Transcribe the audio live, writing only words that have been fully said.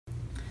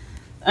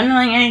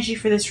underlying energy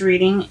for this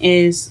reading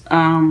is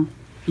a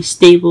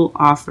stable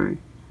offer.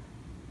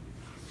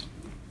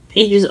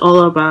 Pages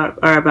are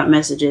about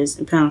messages,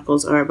 and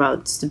pentacles are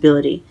about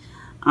stability.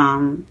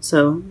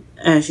 So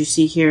as you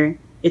see here,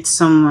 it's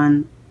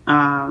someone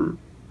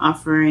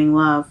offering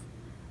love,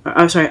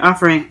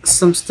 offering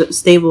some something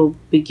stable.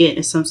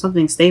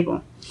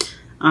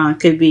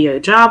 It could be a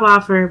job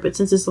offer, but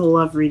since it's a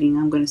love reading,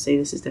 I'm going to say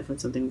this is definitely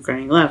something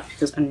regarding love,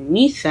 because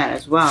underneath that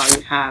as well,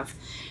 you have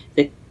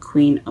the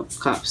Queen of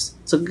Cups.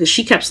 So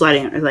he kept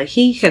sliding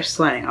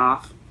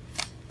off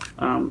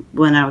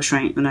when I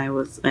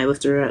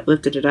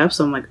lifted it up.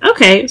 So I'm like,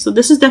 okay, so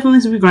this is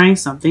definitely regarding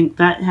something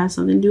that has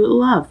something to do with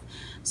love.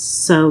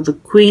 So the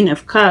Queen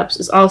of Cups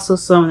is also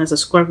someone that's a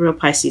Scorpio,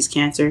 Pisces,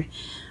 Cancer,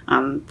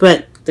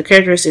 but the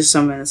characteristic is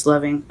someone that's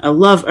loving, a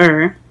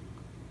lover.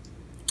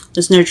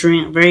 Just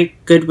nurturing, very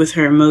good with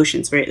her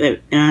emotions. When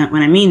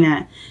I mean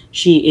that,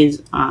 she's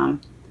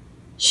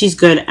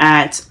good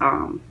at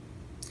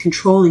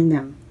controlling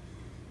them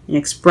and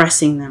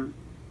expressing them.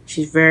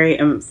 She's very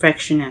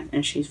affectionate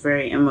and she's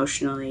very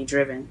emotionally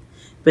driven,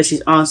 but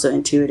she's also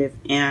intuitive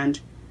and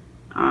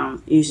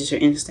uses her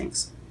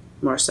instincts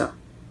more so.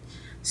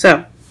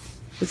 So,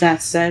 with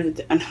that said, with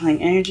the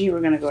underlying energy,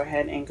 we're going to go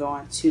ahead and go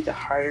on to the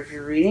heart of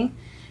your reading.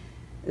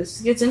 This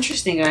gets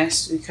interesting,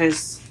 guys,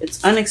 because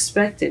it's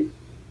unexpected.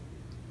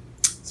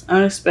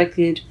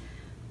 Unexpected.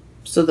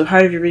 So the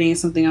heart of your reading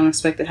is something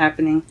unexpected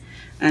happening,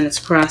 and it's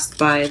crossed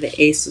by the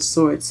Ace of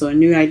Swords. So a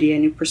new idea, a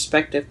new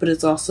perspective, but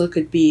it also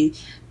could be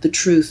the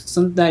truth.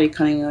 Somebody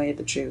coming away with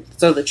the truth.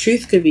 So the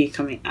truth could be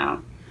coming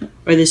out,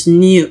 or this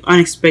new,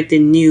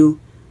 unexpected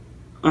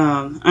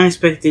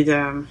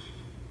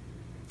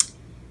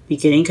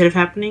beginning could have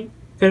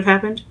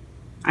happened.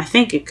 I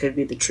think it could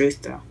be the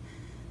truth though.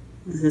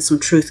 That some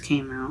truth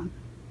came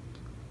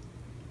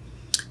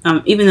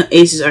out. Even though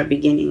aces are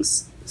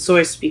beginnings,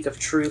 swords speak of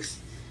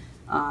truth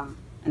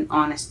and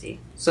honesty.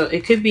 So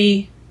it could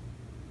be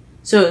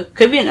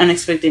an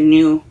unexpected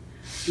new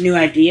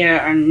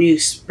idea or new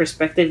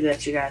perspective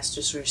that you guys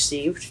just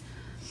received,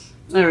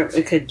 or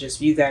it could just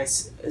be you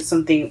guys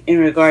something in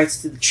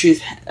regards to the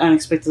truth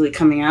unexpectedly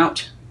coming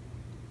out.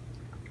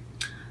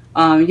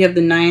 You have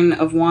the Nine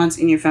of Wands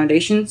in your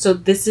foundation. So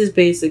this is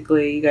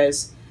basically, you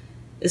guys,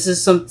 this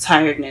is some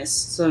tiredness.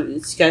 So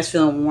it's you guys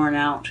feeling worn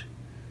out.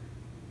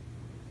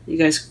 You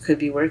guys could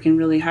be working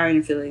really hard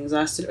and feeling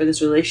exhausted, or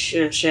this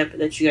relationship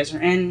that you guys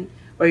are in,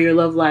 or your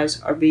love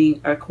lives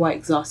are quite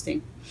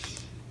exhausting.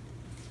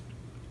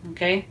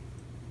 Okay?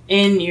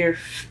 In your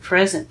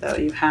present, though,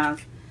 you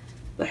have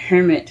the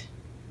Hermit.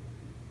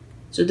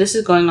 So this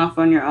is going off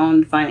on your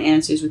own to find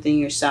answers within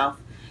yourself.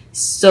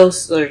 Soul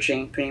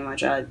searching, pretty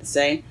much, I like to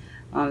say.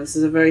 This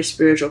is a very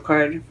spiritual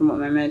card from what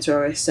my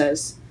mentor always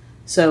says.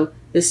 So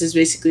this is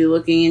basically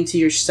looking into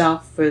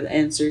yourself for the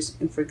answers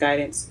and for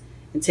guidance,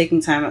 and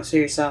taking time out for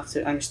yourself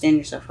to understand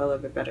yourself a little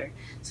bit better.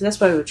 So that's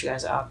probably what you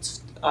guys are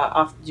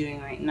off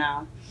doing right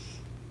now.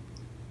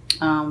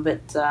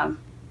 But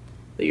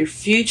your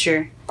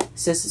future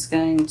says it's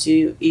going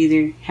to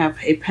either have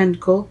a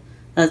pentacle,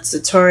 that's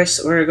a Taurus,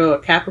 Virgo, or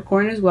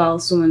Capricorn as well,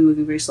 someone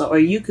moving very slow, or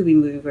you could be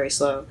moving very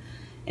slow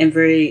and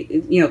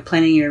very,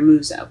 planning your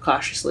moves out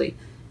cautiously,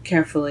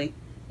 carefully.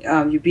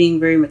 You're being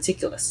very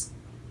meticulous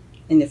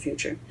in the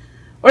future.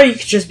 Or you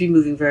could just be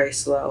moving very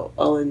slow,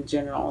 all in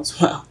general as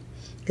well.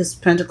 Because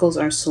pentacles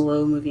are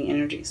slow-moving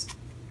energies.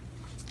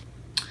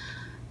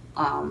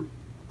 Or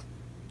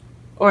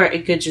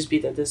it could just be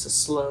that there's a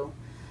slow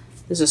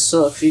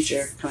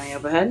future coming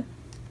up ahead.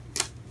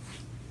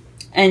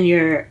 And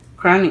your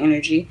crowning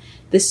energy,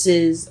 this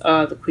is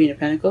the Queen of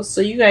Pentacles.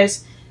 So you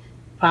guys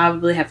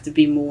probably have to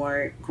be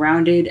more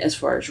grounded as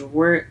far as your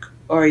work,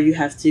 or you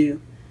have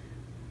to,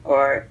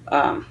 or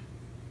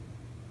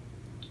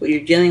what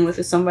you're dealing with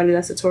is somebody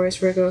that's a Taurus,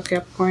 Virgo, or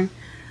Capricorn.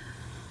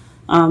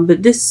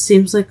 But this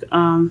seems like,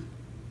 I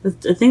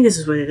think this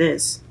is what it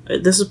is.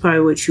 This is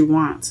probably what you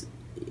want.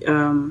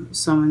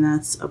 Someone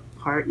that's a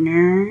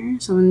partner,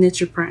 someone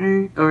that's your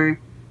partner, or,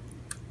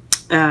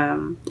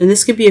 and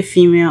this could be a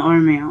female or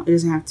a male. It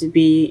doesn't have to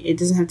be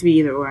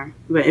either or.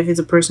 But if it's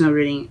a personal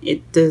reading,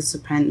 it does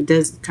depend. It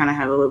does kind of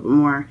have a little bit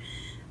more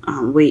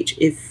weight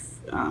if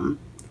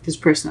it's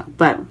personal.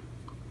 But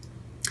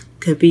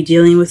could be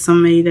dealing with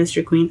somebody that's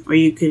your queen, or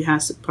you could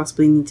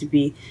possibly need to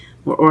be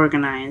more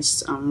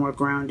organized, more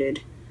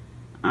grounded,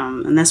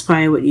 and that's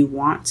probably what you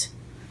want.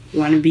 You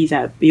want to be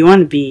that. You want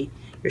to be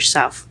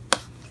yourself.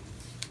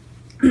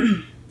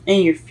 In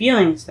your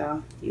feelings,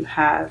 though, you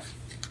have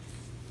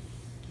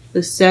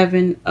the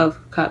Seven of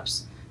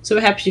Cups. So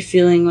perhaps you're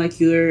feeling like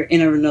you're in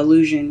an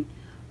illusion,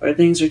 or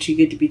things are too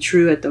good to be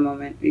true at the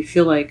moment. You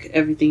feel like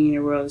everything in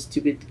your world is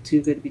too good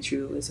to be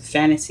true. It's a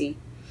fantasy.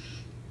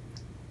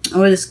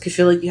 Or this could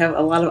feel like you have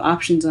a lot of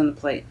options on the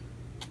plate.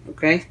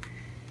 Okay?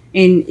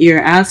 In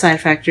your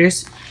outside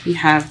factors, you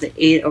have the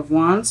Eight of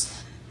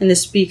Wands, and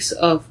this speaks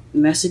of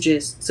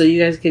messages. So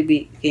you guys could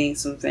be getting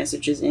some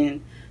messages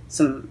in,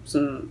 some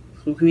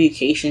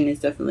communication is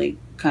definitely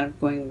kind of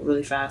going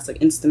really fast, like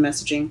instant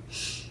messaging.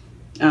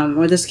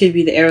 Or this could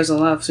be the arrows of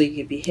love, so you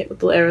could be hit with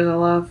the arrows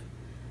of love.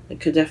 It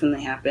could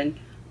definitely happen.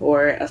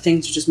 Or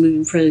things are just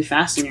moving pretty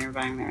fast in your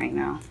environment right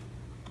now.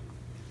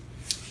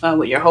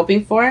 What you're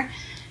hoping for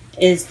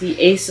is the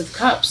Ace of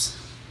Cups.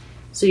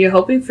 So you're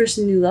hoping for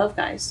some new love,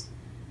 guys.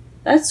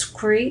 That's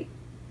great.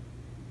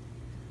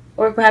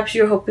 Or perhaps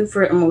you're hoping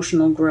for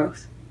emotional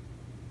growth.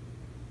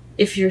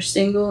 If you're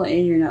single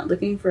and you're not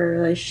looking for a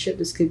relationship,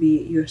 this could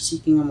be you're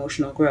seeking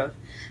emotional growth.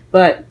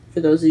 But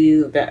for those of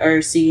you that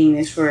are seeking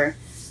this for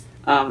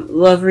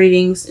love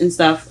readings and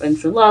stuff, and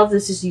for love,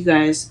 this is you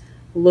guys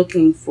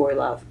looking for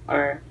love,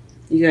 or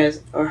you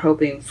guys are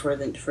hoping for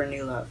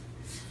new love.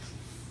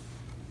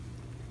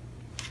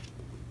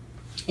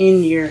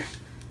 In your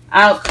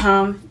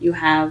outcome, you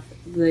have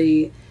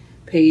the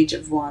Page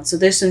of Wands. So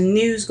there's some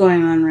news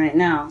going on right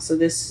now. So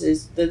let's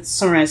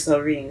summarize the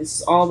whole reading. This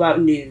is all about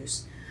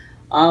news,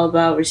 all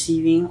about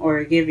receiving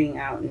or giving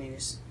out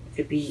news. It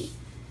could be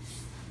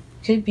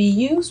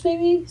you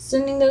maybe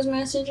sending those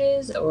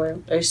messages or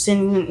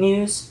sending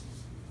news,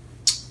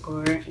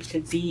 or it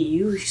could be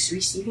you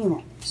receiving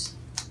that news.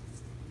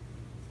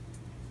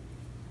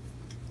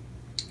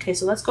 Okay,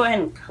 so let's go ahead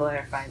and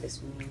clarify this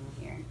meaning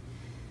here.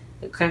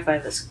 Clarify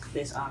this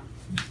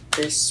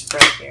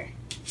spread here.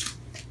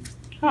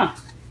 Huh.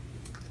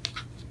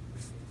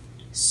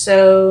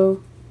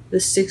 So the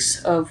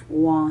Six of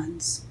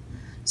Wands.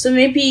 So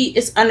maybe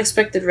it's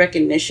unexpected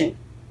recognition.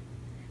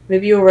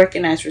 Maybe you're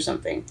recognized for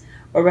something,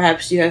 or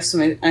perhaps you have some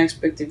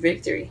unexpected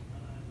victory.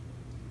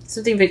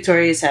 Something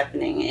victorious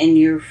happening, and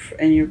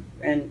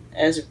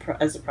as a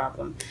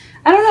problem.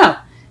 I don't know.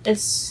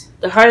 It's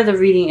the heart of the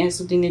reading has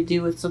something to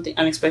do with something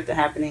unexpected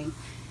happening,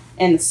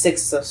 and the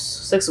Six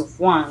of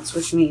Wands,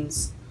 which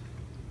means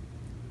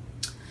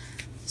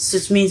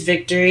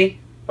victory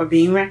or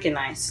being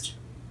recognized.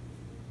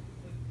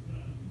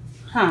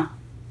 Huh.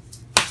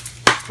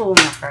 Pull more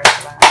cards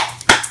for that.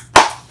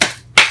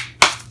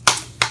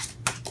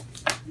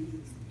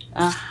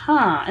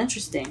 Aha,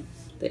 interesting.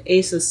 The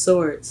Ace of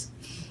Swords.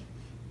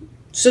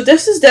 So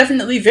this is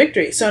definitely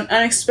victory. So an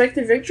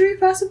unexpected victory,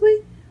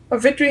 possibly? Or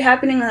victory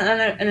happening in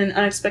an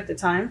unexpected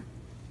time.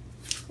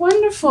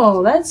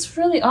 Wonderful. That's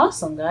really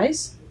awesome,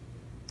 guys.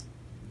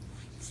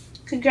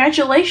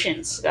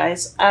 Congratulations,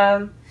 guys.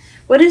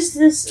 What is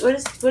this? Why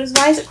is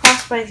it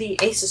crossed by the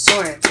Ace of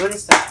Swords? What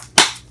is that?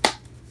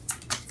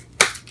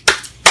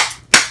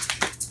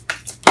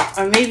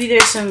 Or maybe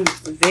there's some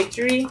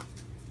victory?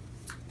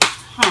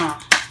 Huh.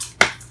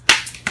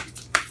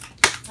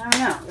 I don't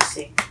know. Let's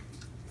see.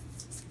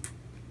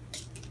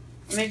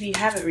 Or maybe you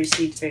haven't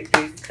received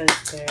victory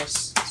because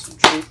there's some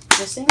truth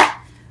missing.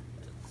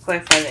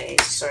 Clarify the Ace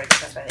of Swords.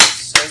 Clarify the Ace of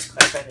Swords.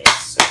 Clarify the Ace of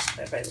Swords.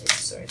 Clarify the Ace of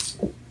Swords.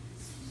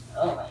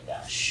 Oh my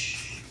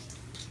gosh.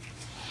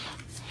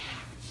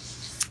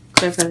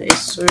 Clarify the Ace of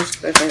Swords.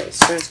 Clarify the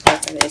Ace of Swords.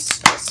 Clarify the Ace of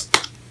Swords.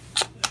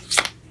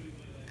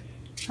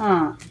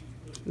 Huh.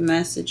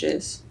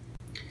 Messages.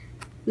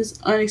 This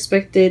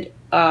unexpected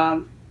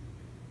event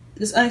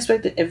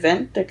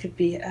that could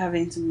be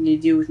having something to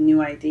do with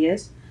new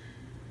ideas.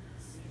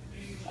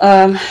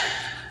 And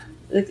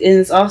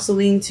it's also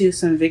leading to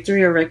some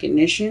victory or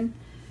recognition.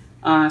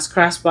 It's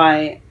crossed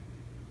by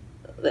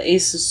the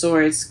Ace of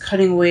Swords,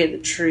 cutting away at the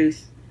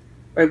truth,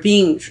 or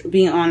being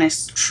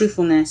honest,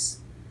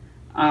 truthfulness,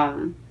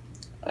 in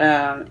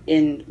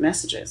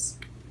messages.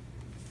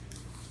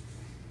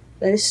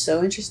 That is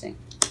so interesting.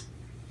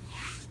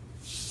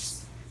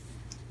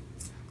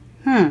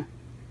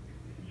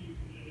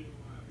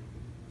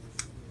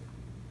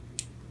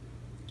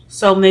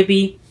 So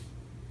maybe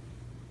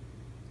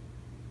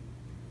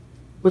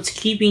what's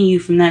keeping you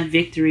from that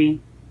victory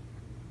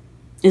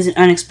is an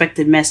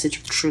unexpected message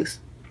of truth.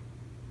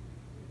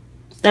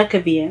 That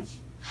could be it.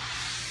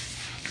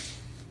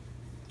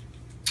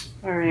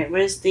 Alright, what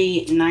is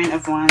the Nine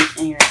of Wands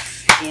in your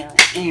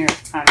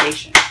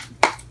foundation?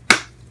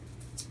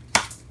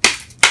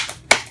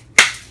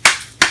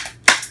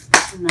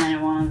 Nine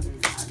of Wands in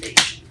your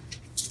foundation.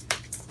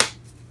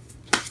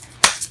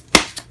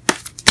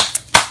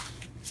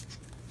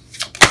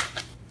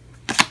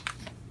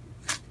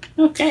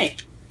 Okay.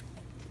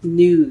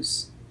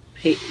 News.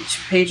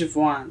 Page of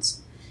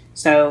Wands.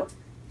 So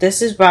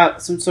this is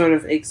about some sort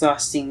of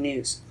exhausting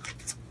news.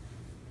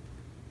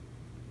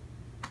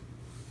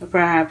 Or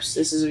perhaps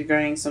this is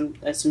regarding some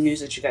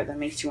news that you got that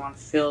makes you want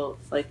to feel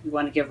like you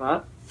want to give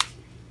up.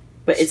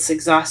 But it's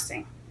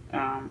exhausting.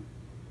 Or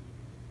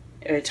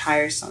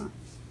tiresome.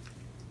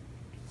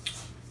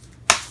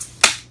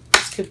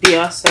 This could be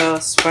also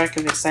a spark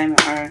of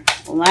excitement or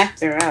lack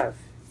thereof.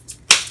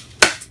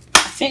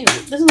 I think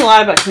this is a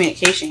lot about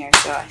communication here,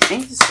 so I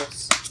think this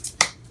was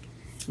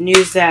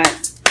news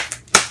that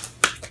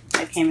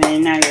came in,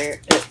 and now you're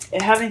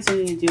having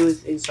something to do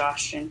with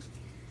exhaustion.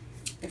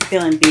 You're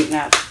feeling beaten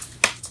up.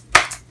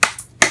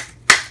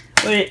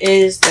 What it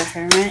is, the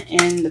Hermit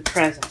in the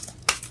present.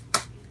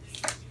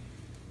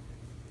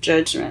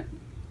 Judgment.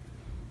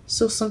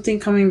 So something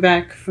coming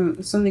back,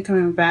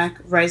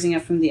 rising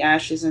up from the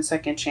ashes, and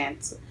second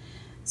chance.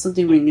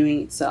 Something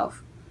renewing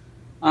itself.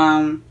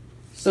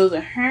 So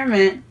the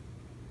Hermit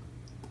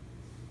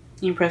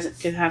Your present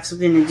could have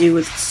something to do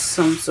with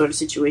some sort of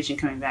situation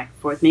coming back and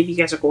forth. Maybe you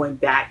guys are going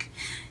back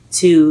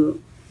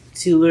to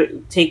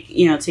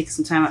take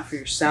some time out for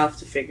yourself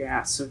to figure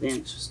out some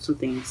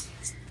things.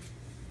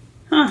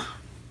 Huh.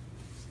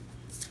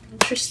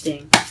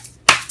 Interesting.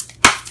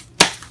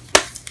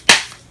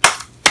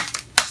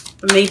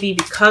 Or maybe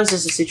because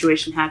there's a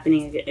situation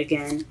happening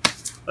again,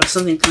 or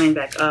something coming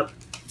back up,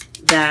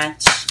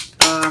 that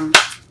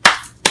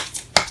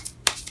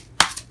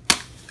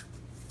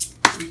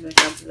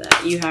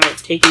you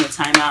have taken the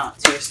time out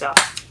to yourself.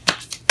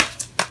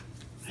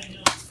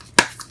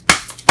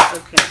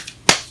 Okay.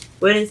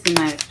 What is the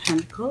Knight of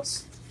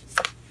Pentacles?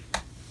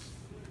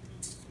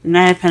 The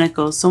Knight of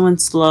Pentacles, someone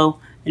slow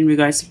in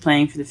regards to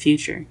planning for the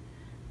future.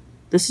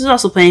 This is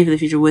also planning for the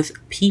future with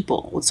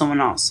people, with someone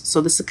else.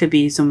 So this could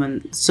be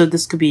someone. So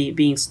this could be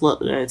being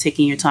slow,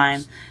 taking your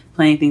time,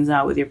 planning things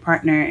out with your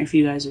partner. If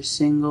you guys are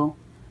single,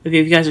 if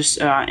you guys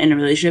are in a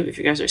relationship, if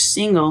you guys are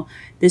single,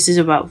 this is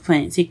about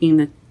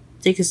taking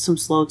some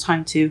slow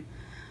time to,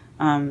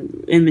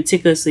 and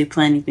meticulously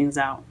planning things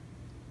out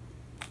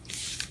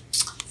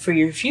for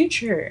your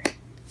future.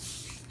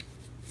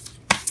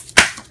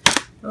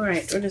 All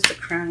right, what is the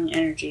crowning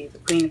energy? The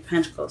Queen of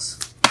Pentacles.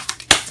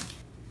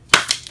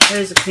 What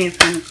is the Queen of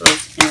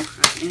Pentacles in the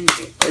crowning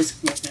energy? What is the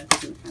Queen of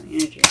Pentacles in the crowning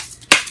energy?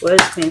 What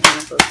is the Queen of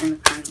Pentacles in the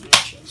crowning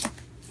energy?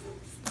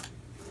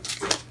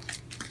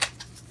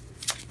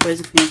 What is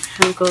the Queen of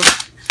Pentacles?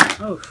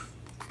 Oh.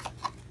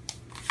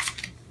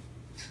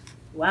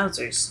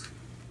 Wowzers.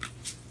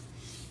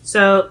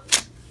 So,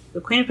 the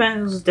Queen of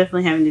Pentacles is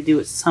definitely having to do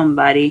with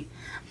somebody.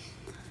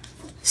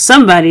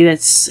 Somebody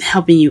that's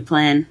helping you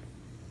plan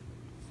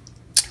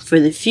for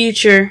the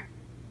future.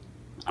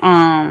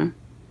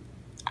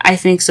 I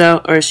think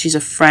so. Or she's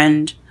a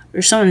friend.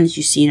 Or someone that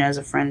you see as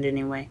a friend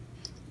anyway.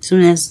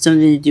 Someone that has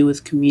something to do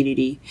with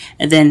community.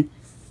 And then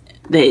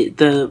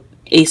the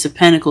Ace of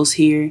Pentacles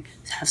here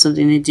have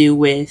something to do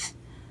with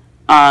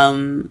a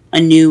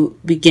new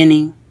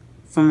beginning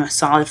from a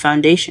solid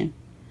foundation.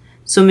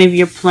 So maybe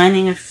you're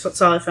planning a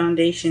solid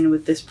foundation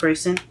with this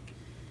person.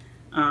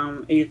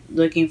 Are you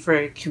looking for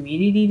a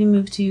community to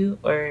move to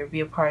or be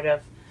a part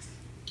of?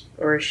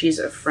 Or she's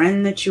a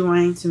friend that you're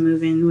wanting to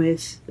move in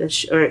with,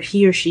 or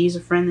he or she's a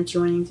friend that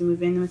you're wanting to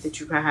move in with, that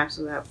you perhaps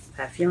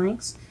have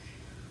feelings.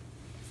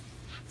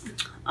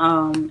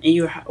 And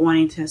you're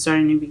wanting to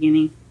start a new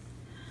beginning.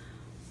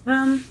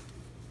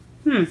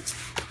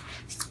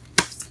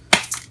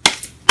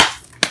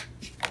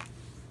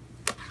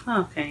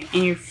 Okay,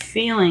 in your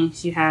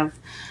feelings, you have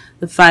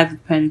the Five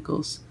of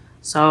Pentacles.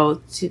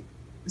 So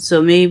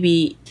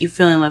maybe you're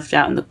feeling left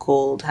out in the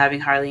cold,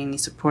 having hardly any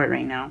support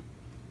right now.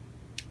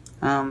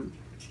 And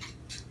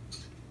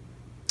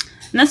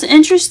that's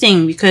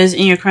interesting because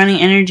in your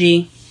crowning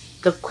energy,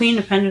 the Queen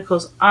of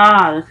Pentacles,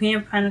 the Queen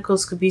of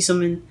Pentacles could be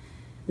someone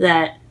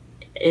that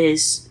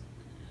is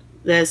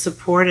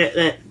supportive,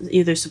 that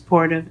either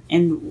supportive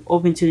and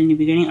open to the new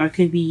beginning, or it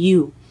could be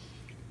you.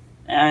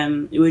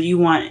 What you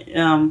want,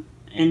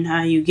 and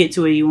how you get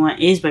to what you want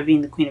is by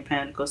being the Queen of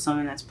Pentacles,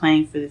 someone that's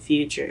planning for the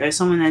future, or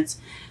someone that's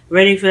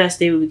ready for that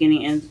stable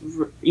beginning and,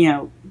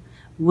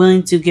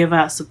 willing to give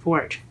out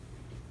support.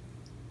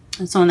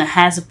 And someone that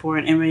has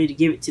support and ready to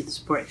give it to the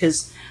support,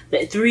 because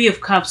the Three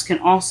of Cups can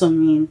also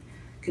mean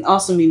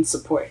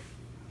support.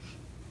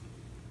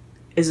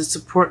 Is a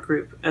support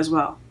group as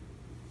well,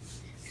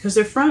 because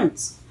they're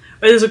friends,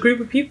 or there's a group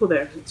of people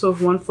there. So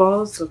if one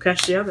falls, they'll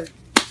catch the other.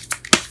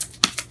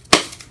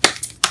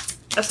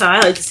 That's how I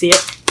like to see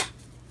it.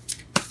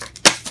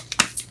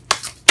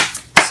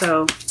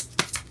 So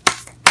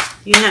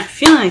you're not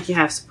feeling like you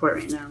have support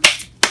right now,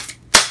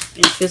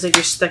 and it feels like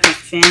you're stuck in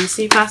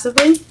fantasy,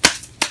 possibly.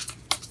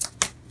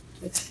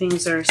 If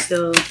things are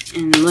still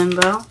in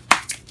limbo,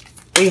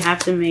 or you have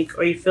to make,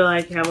 or you feel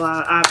like you have a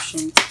lot of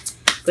options,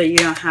 but you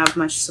don't have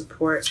much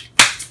support,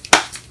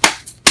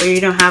 or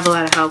you don't have a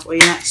lot of help, or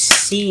you're not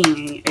seeing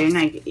any, or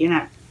you're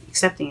not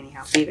accepting any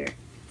help either.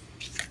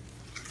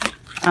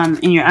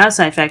 In your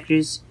outside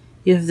factors,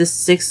 you have the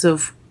Six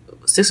of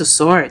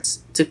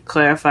Swords to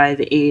clarify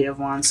the Eight of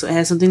Wands. So it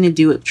has something to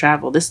do with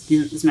travel. This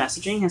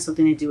messaging has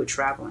something to do with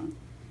traveling.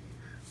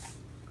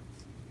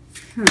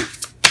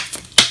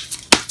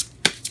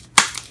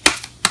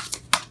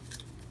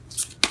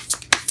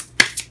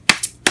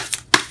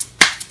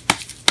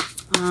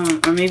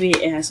 Or maybe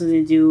it has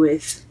something to do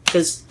with,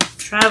 because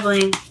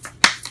traveling,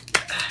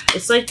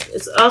 it's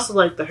also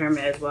like the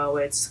Hermit as well,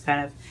 where it's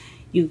kind of,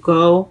 you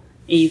go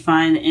and you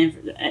find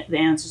the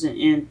answers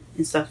and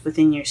stuff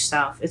within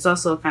yourself. It's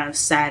also a kind of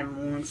sad,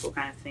 mournful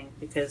kind of thing,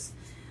 because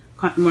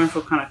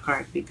mournful kind of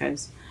card,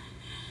 because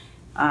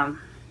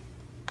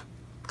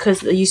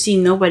you see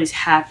nobody's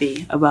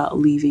happy about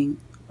leaving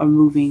or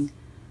moving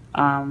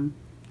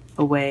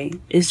away.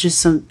 It's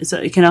just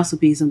it can also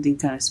be something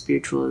kind of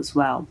spiritual as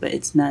well, but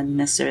it's not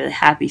necessarily a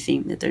happy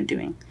thing that they're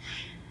doing.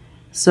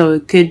 So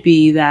it could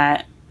be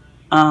that,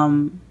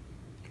 but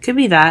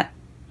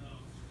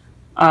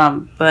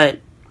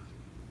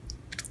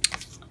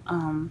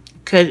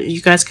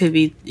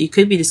you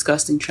could be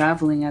discussing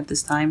traveling at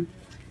this time.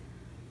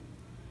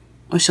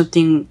 or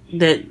something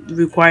that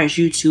requires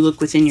you to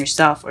look within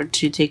yourself, or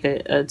to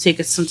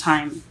take some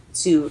time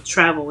to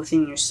travel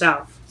within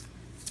yourself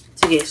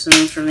to get some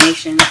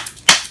information.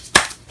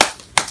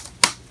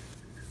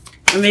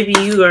 Or maybe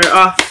you are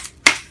off.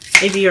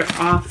 Maybe you're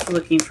off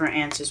looking for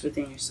answers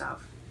within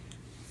yourself.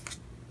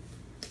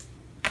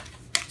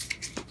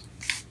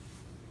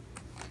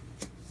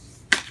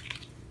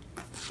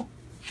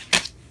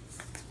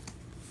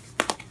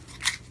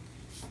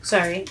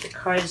 Sorry, the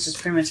cards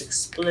just pretty much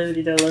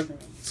exploded all over me,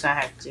 so I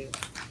have to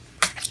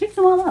pick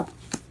them all up.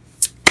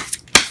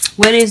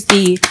 What is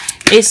the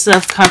Ace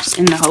of Cups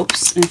in the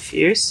hopes and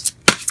fears?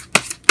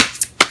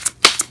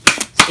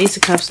 Ace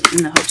of Cups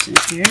in the hopes and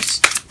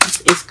fears.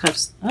 Ace of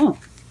Cups. Oh.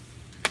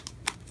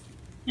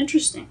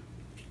 Interesting.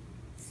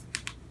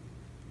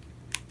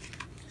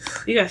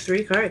 You got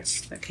 3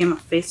 cards that came up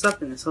face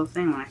up in this whole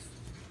thing.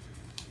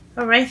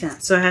 Alright then.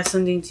 So it has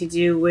something to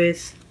do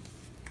with...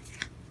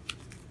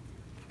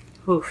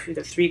 Oof, you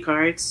got 3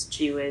 cards.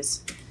 Gee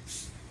whiz.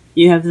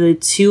 You have the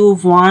 2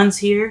 of Wands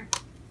here.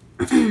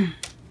 2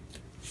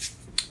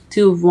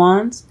 of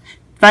Wands.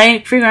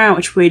 Figuring out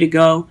which way to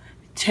go.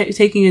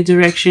 Taking a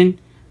direction.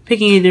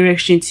 Picking a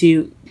direction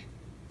to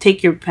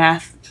take your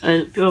path.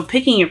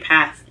 Picking your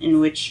path in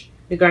which...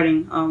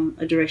 regarding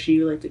a direction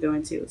you would like to go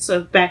into.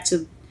 So back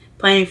to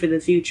planning for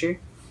the future.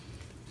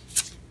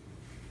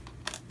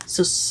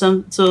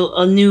 So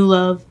a new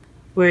love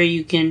where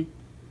you can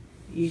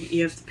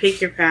you have to pick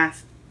your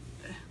path,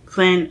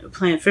 plan,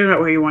 figure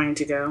out where you're wanting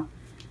to go.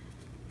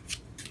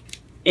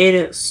 8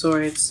 of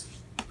Swords.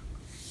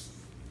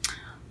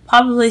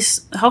 Probably,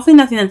 hopefully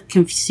nothing that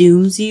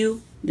consumes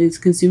you,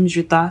 that consumes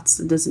your thoughts,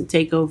 that doesn't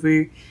take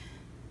over,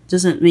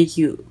 doesn't make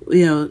you,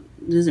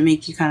 doesn't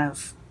make you kind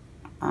of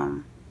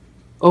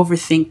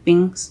overthink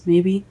things,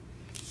 maybe.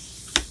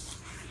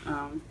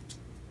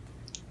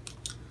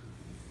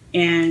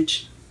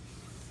 And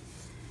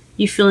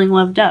you feeling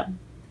loved up.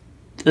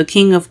 The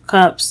King of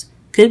Cups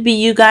could be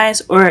you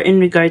guys, or in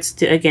regards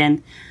to,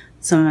 again,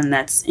 someone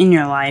that's in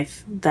your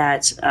life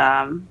that's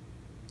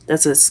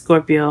a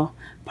Scorpio,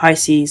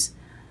 Pisces,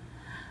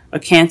 or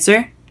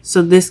Cancer.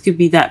 So this could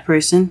be that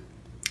person.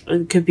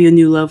 It could be a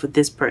new love with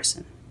this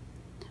person.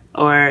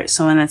 Or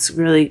someone that's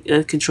really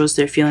controls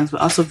their feelings, but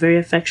also very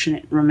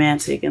affectionate,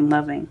 romantic, and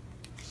loving.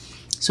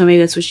 So maybe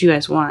that's what you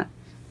guys want.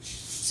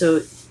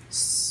 So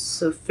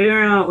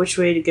figuring out which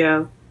way to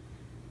go.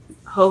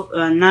 Hope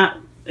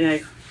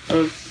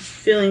or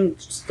feeling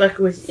stuck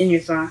within your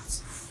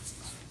thoughts.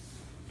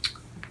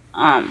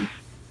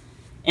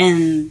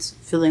 And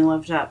feeling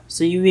loved up.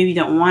 So you maybe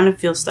don't want to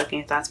feel stuck in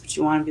your thoughts, but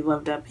you want to be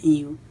loved up,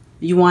 and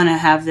you want to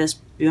have this.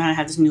 You want to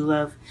have this new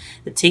love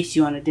that takes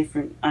you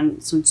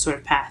on some sort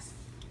of path.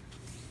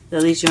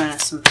 That leads you on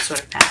some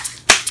sort of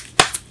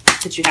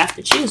path that you have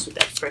to choose with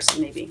that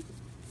person, maybe.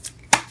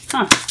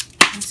 Huh.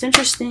 That's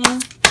interesting.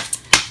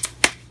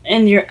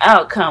 And your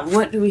outcome.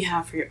 What do we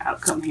have for your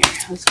outcome here?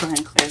 Let's go ahead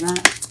and clear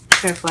that.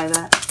 Clarify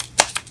that.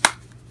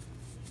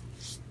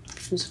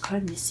 There's a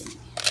card missing.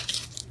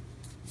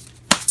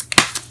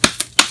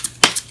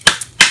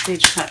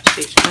 Page of Cups.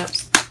 Page of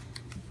Cups.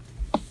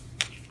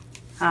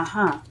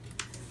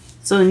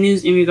 So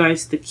news in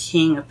regards to the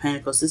King of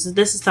Pentacles.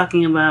 This is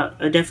talking about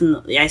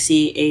definitely. I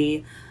see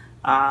a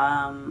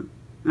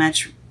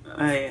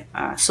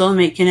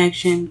soulmate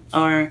connection,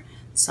 or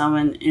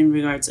someone in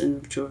regards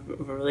to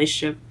a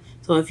relationship.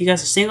 So if you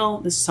guys are single,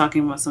 this is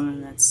talking about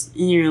someone that's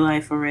in your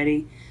life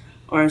already,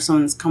 or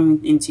someone that's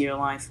coming into your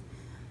life.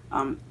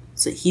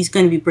 So he's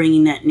going to be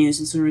bringing that news.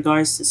 It's in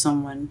regards to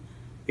someone.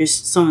 There's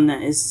someone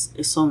that is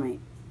a soulmate.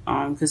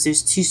 Because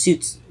there's 2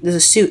 suits. There's a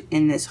suit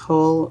in this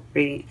whole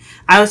reading.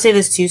 I would say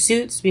there's 2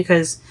 suits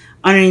because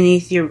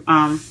underneath your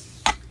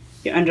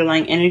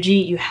underlying energy,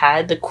 you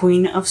had the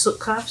Queen of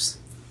Cups.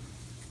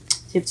 So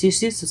you have 2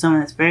 suits. So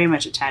someone that's very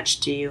much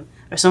attached to you,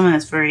 or someone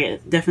that's very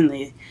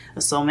definitely a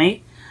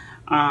soulmate.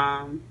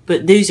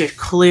 But these are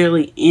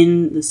clearly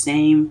in the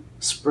same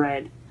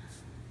spread.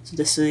 So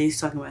this is he's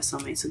talking about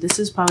soulmate. So this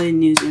is probably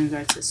news in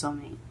regards to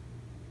soulmate.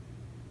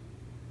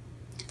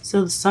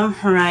 So to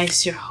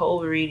summarize your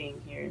whole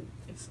reading here,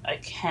 if I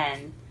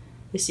can.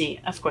 Let's see.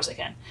 Of course I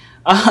can.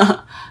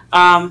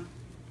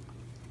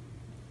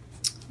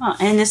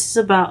 And this is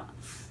about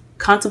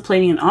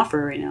contemplating an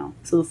offer right now.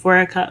 So the 4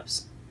 of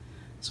Cups.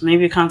 So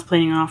maybe you're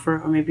contemplating an offer,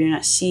 or maybe you're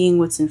not seeing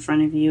what's in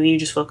front of you. You're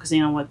just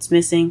focusing on what's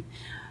missing.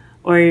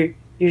 Or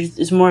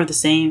it's more of the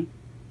same.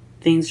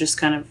 Things just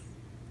kind of,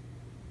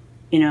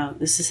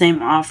 it's the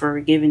same offer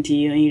given to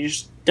you, and you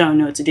just don't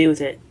know what to do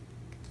with it.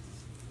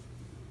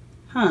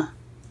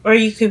 Or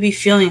you could be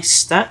feeling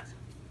stuck.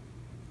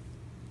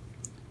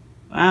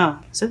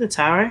 Wow, is that the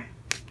Tower?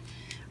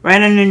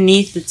 Right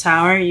underneath the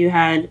Tower, you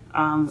had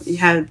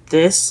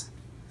this.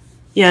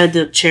 You had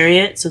the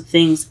Chariot, so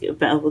things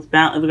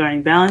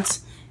regarding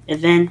balance,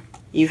 and then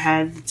you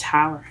had the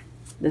Tower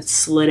that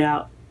slid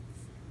out.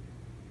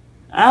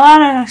 A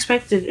lot of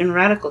unexpected and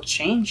radical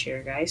change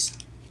here, guys.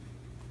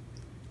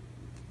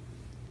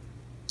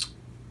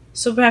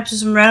 So perhaps there's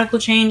some radical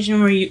change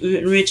in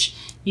which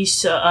you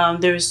saw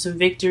there was some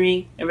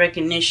victory, a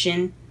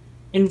recognition,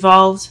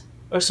 involved,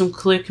 or some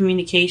clear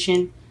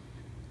communication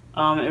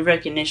and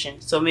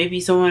recognition. So maybe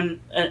someone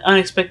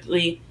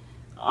unexpectedly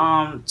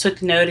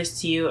took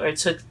notice to you, or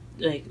took,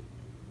 like,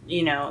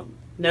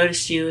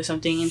 noticed you or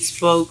something, and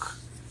spoke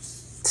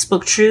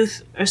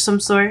truth or some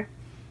sort.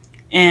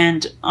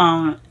 And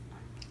now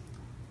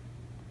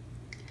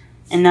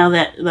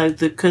that, like,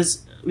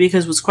 because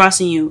what's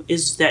crossing you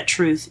is that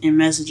truth in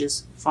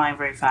messages flying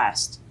very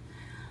fast.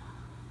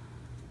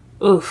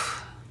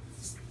 Oof.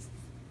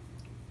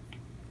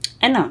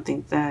 I don't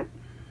think that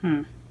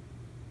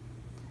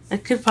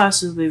that could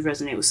possibly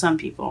resonate with some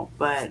people,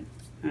 but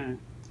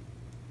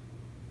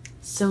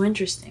so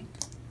interesting.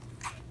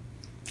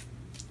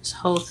 This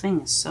whole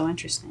thing is so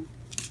interesting.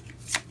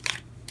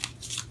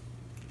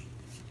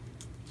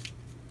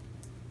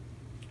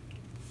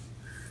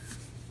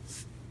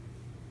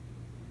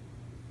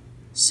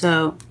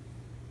 So,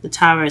 the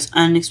Tower is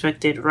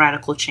unexpected,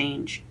 radical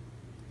change.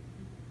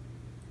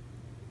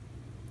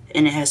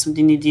 And it has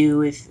something to do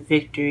with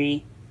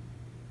victory,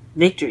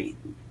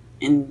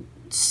 and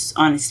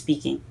honest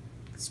speaking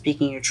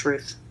your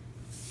truth.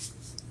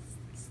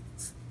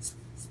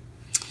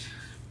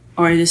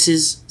 Or this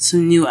is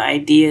some new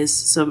ideas,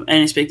 some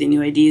unexpected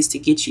new ideas to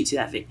get you to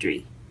that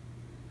victory.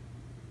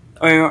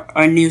 Or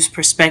a new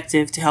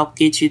perspective to help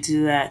get you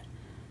to that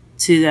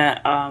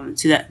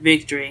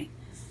victory.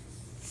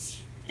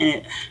 And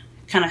it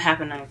kind of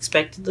happened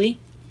unexpectedly.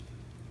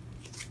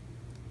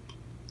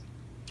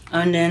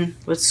 And then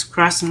what's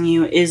crossing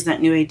you is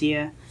that new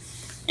idea.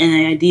 And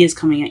the idea is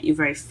coming at you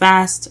very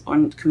fast,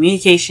 on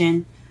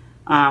communication,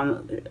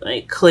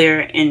 like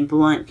clear and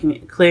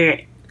blunt,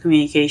 clear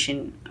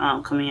communication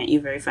coming at you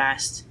very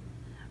fast.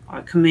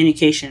 Or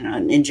communication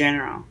in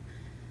general.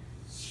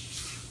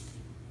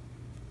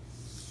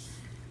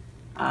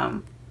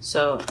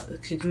 So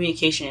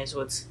communication is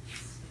what's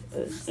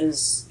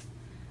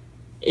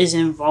is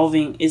involved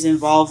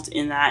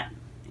in that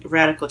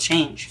radical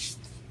change.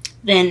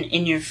 Then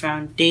in your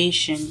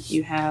foundation,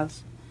 you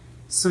have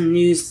some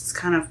news that's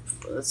kind of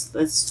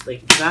that's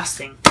like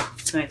exhausting.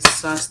 Some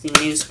exhausting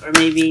news, or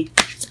maybe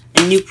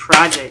a new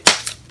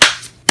project.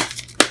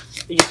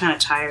 You're kind of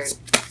tired,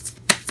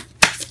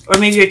 or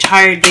maybe you're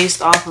tired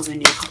based off of a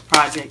new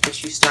project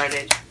that you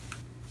started,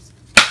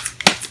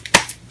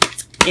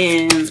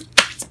 and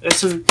or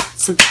some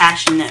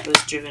passion that was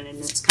driven, and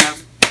it's kind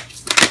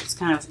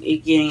of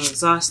getting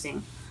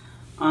exhausting.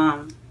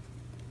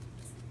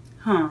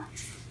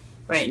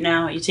 Right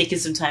now, you're taking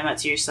some time out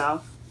to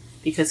yourself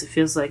because it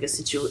feels like a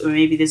situation, or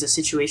maybe there's a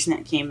situation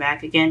that came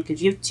back again,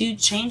 because you have 2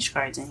 change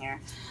cards in here.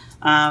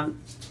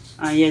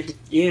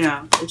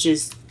 Which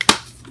is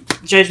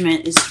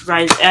Judgment, is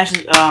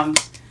ashes,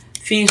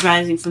 Phoenix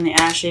rising from the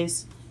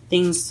ashes,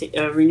 things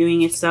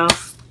renewing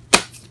itself.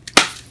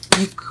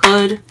 You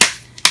could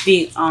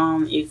be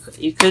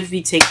you could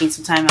be taking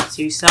some time out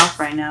to yourself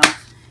right now,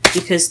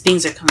 because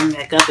things are coming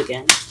back up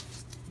again.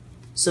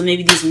 So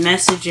maybe these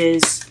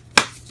messages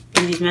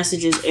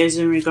is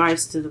in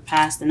regards to the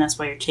past, and that's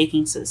why you're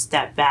taking a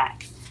step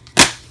back.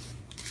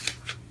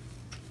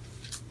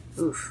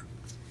 Oof.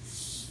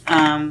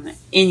 In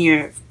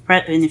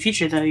the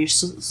future, though, you're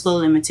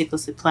slowly and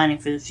meticulously planning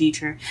for the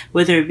future,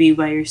 whether it be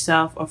by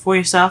yourself or for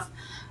yourself,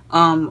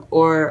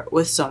 or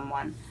with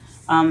someone.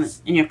 In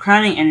your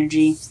crowning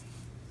energy,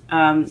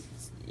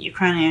 you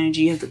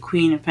have the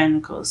Queen of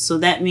Pentacles. So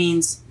that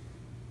means,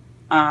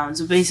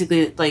 so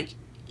basically, like,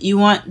 you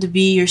want to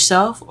be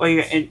yourself, or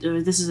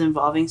this is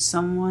involving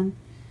someone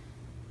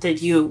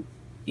that you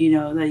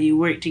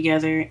work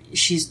together.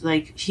 She's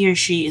like, he or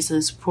she is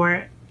a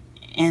support,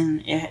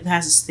 and it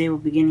has a stable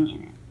beginning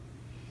in it.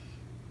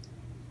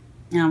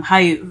 How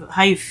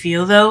you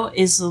feel, though,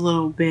 is a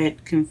little bit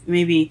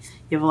maybe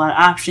you have a lot of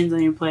options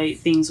on your plate.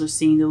 Things are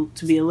seen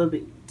to be a little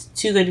bit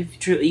too good to be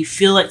true. You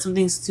feel like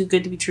something's too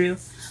good to be true,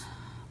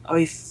 or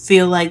you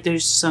feel like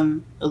there's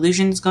some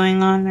illusions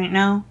going on right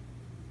now.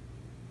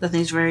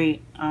 Nothing's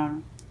very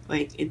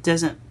like, it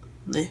doesn't,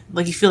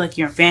 like, you feel like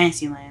you're in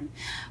fantasy land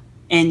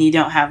and you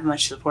don't have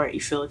much support.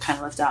 You feel kind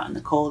of left out in the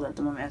cold at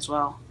the moment as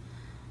well.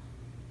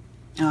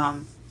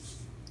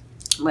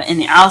 But in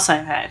the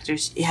outside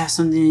factors, it has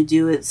something to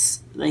do with,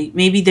 like,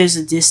 maybe there's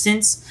a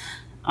distance.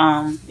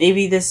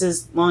 Maybe this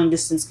is long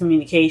distance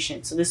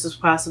communication. So this is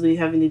possibly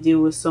having to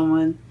do with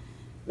someone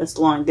that's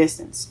long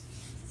distance.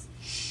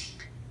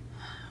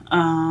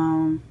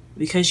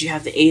 Because you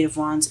have the 8 of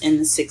Wands and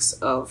the 6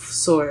 of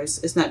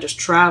Swords. It's not just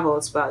travel,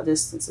 it's about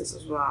distances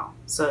as well.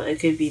 So it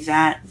could be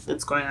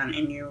that's going on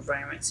in your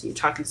environment. So you're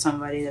talking to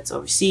somebody that's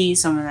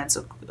overseas, someone that's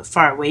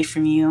far away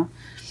from you,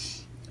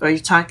 or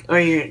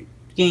you're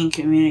getting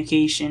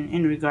communication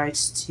in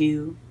regards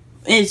to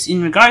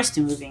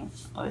moving,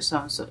 or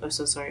some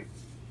sort.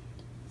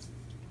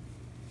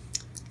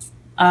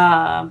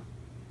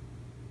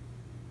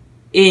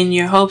 In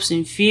your hopes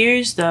and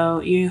fears,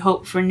 though, you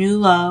hope for new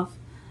love.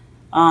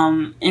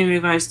 In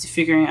regards to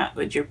figuring out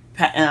what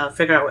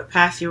what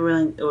path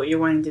you're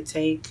wanting to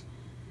take,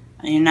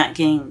 and you're not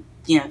getting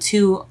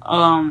too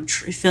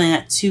feeling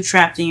that too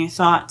trapped in your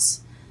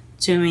thoughts,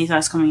 too many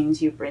thoughts coming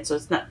into your brain, so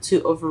it's not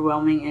too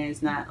overwhelming, and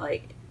it's not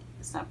like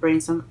it's not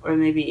bringing some, or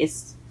maybe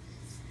it's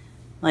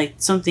like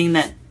something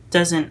that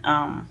doesn't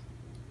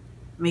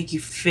make you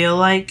feel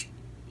like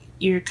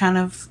you're kind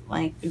of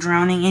like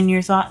drowning in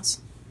your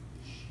thoughts,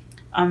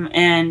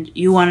 and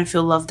you want to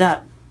feel loved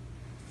up.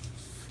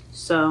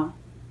 So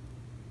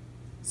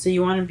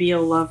you want to be a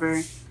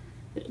lover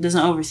that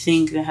doesn't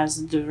overthink, that has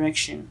a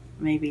direction.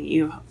 Maybe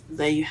you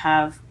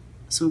have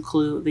some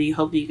clue that you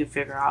hope that you can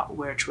figure out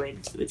which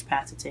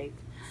path to take.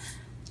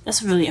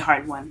 That's a really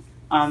hard one.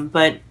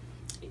 But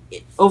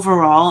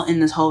overall, in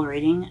this whole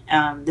reading,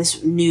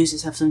 this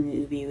news has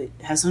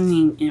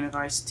something in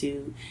regards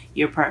to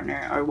your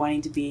partner, or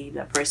wanting to be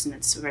that person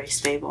that's very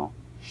stable,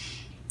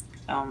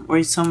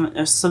 or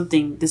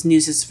something. This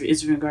news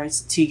is in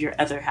regards to your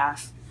other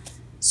half,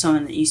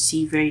 someone that you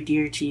see very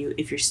dear to you.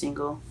 If you're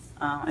single,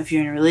 if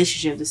you're in a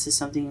relationship, this is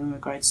something in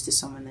regards to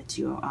someone that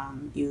you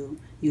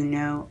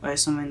know, or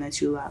someone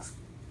that you love.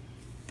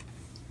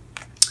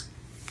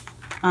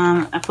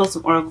 I pulled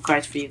some oracle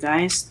cards for you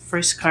guys. The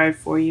first card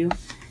for you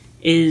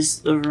is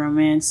the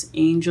Romance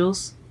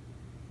Angels.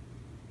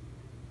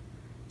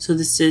 So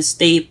this says,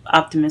 stay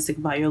optimistic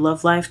about your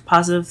love life.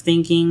 Positive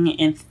thinking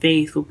and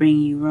faith will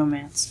bring you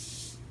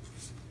romance.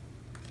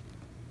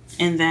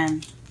 And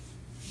then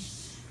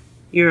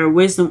your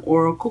Wisdom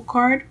Oracle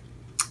card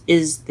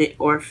is the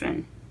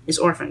Orphaned.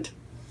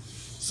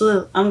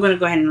 So I'm going to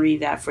go ahead and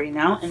read that for you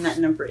now. And that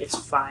number is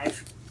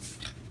 5.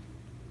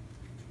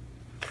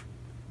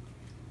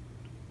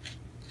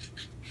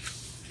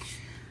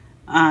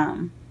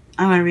 I'm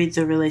going to read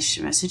the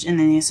relationship message, and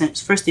then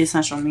first the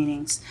essential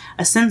meanings.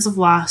 A sense of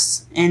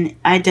loss and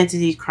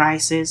identity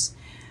crisis,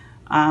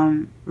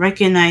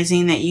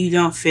 recognizing that you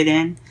don't fit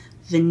in,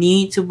 the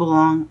need to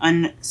belong,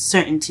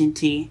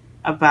 uncertainty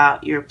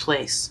about your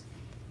place.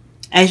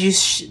 As you,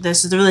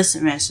 this is the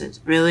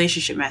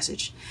relationship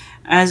message.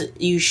 As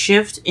you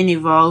shift and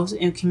evolve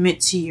and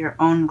commit to your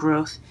own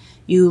growth,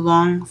 you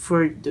long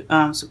for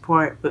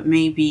support, but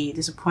may be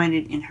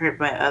disappointed and hurt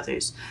by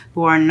others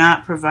who are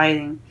not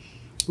providing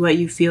what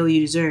you feel you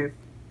deserve.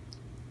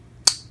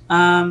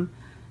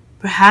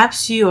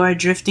 Perhaps you are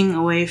drifting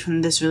away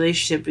from this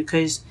relationship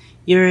because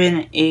you're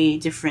in a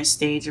different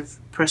stage of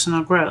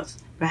personal growth.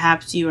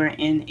 Perhaps you are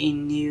in a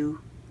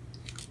new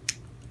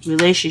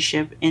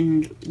relationship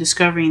and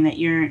discovering that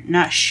you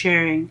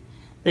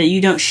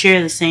don't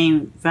share the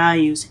same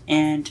values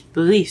and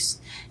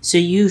beliefs. So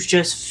you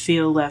just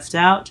feel left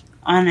out,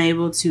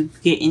 unable to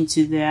get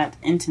into that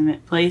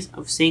intimate place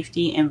of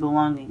safety and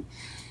belonging.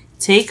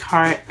 Take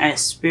heart, as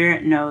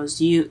Spirit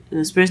knows you.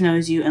 The Spirit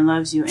knows you and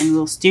loves you, and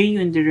will steer you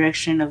in the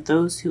direction of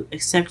those who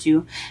accept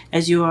you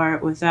as you are,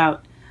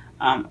 without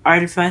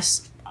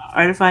artifice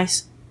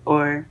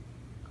or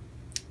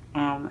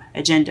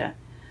agenda.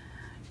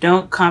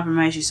 Don't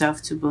compromise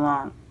yourself to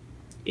belong.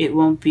 It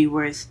won't be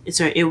worth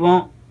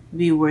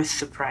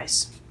the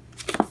price.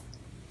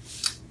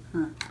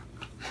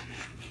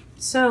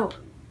 So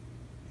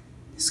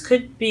this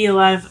could be a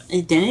lot of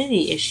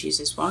identity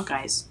issues as well,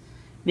 guys.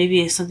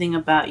 Maybe it's something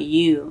about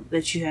you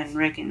that you hadn't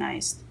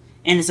recognized,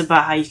 and it's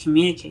about how you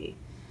communicate.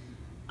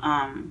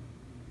 And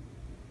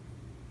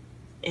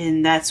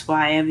that's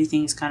why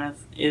everything's kind of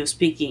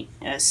speaking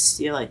as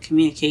like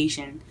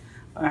communication,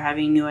 or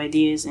having new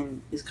ideas,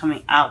 and is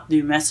coming out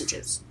through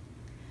messages.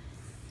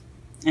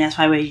 And that's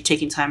why you're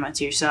taking time out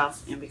to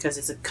yourself, and because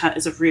it's a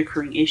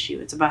reoccurring issue.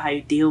 It's about how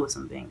you deal with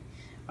something,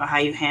 or how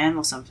you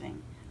handle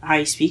something, or how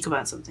you speak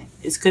about something.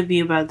 It could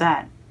be about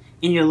that.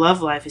 And your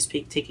love life is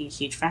taking a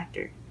huge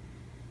factor.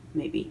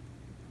 Maybe.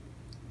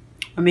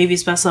 Or maybe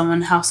it's about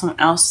how someone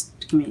else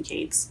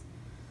communicates.